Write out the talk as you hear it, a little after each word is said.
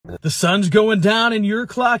The sun's going down and you're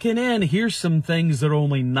clocking in. Here's some things that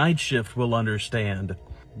only Nightshift will understand.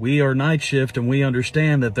 We are Nightshift and we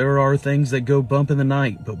understand that there are things that go bump in the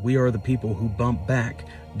night, but we are the people who bump back.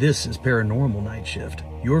 This is Paranormal Nightshift,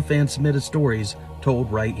 your fan-submitted stories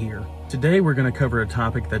told right here. Today we're going to cover a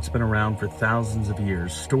topic that's been around for thousands of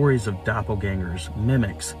years. Stories of doppelgangers,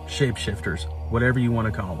 mimics, shapeshifters, whatever you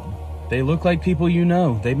want to call them. They look like people you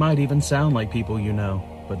know. They might even sound like people you know,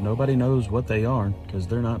 but nobody knows what they are because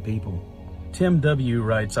they're not people. Tim W.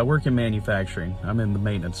 writes, I work in manufacturing. I'm in the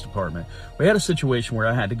maintenance department. We had a situation where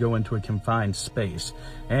I had to go into a confined space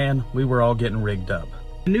and we were all getting rigged up.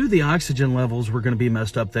 I knew the oxygen levels were going to be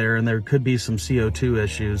messed up there and there could be some CO2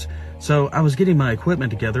 issues. So I was getting my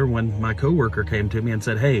equipment together when my coworker came to me and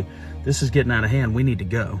said, hey, this is getting out of hand. We need to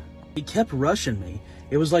go. He kept rushing me.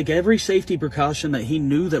 It was like every safety precaution that he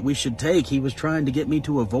knew that we should take, he was trying to get me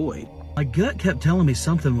to avoid. My gut kept telling me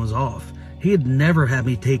something was off. He had never had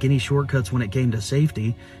me take any shortcuts when it came to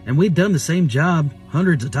safety, and we'd done the same job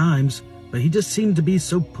hundreds of times, but he just seemed to be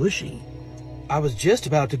so pushy. I was just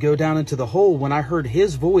about to go down into the hole when I heard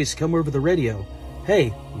his voice come over the radio. Hey,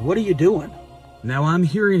 what are you doing? Now I'm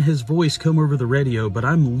hearing his voice come over the radio, but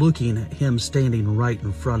I'm looking at him standing right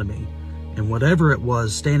in front of me. And whatever it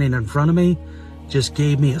was standing in front of me just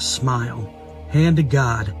gave me a smile. Hand to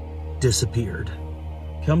God, disappeared.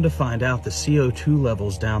 Come to find out the CO2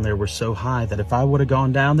 levels down there were so high that if I would have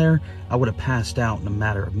gone down there, I would have passed out in a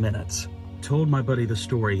matter of minutes. Told my buddy the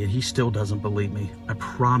story and he still doesn't believe me. I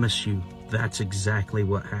promise you that's exactly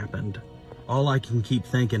what happened. All I can keep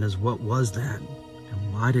thinking is what was that?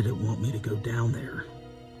 And why did it want me to go down there?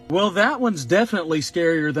 Well, that one's definitely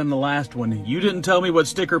scarier than the last one. You didn't tell me what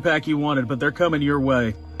sticker pack you wanted, but they're coming your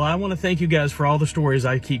way. Well, I want to thank you guys for all the stories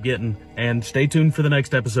I keep getting, and stay tuned for the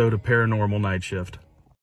next episode of Paranormal Nightshift.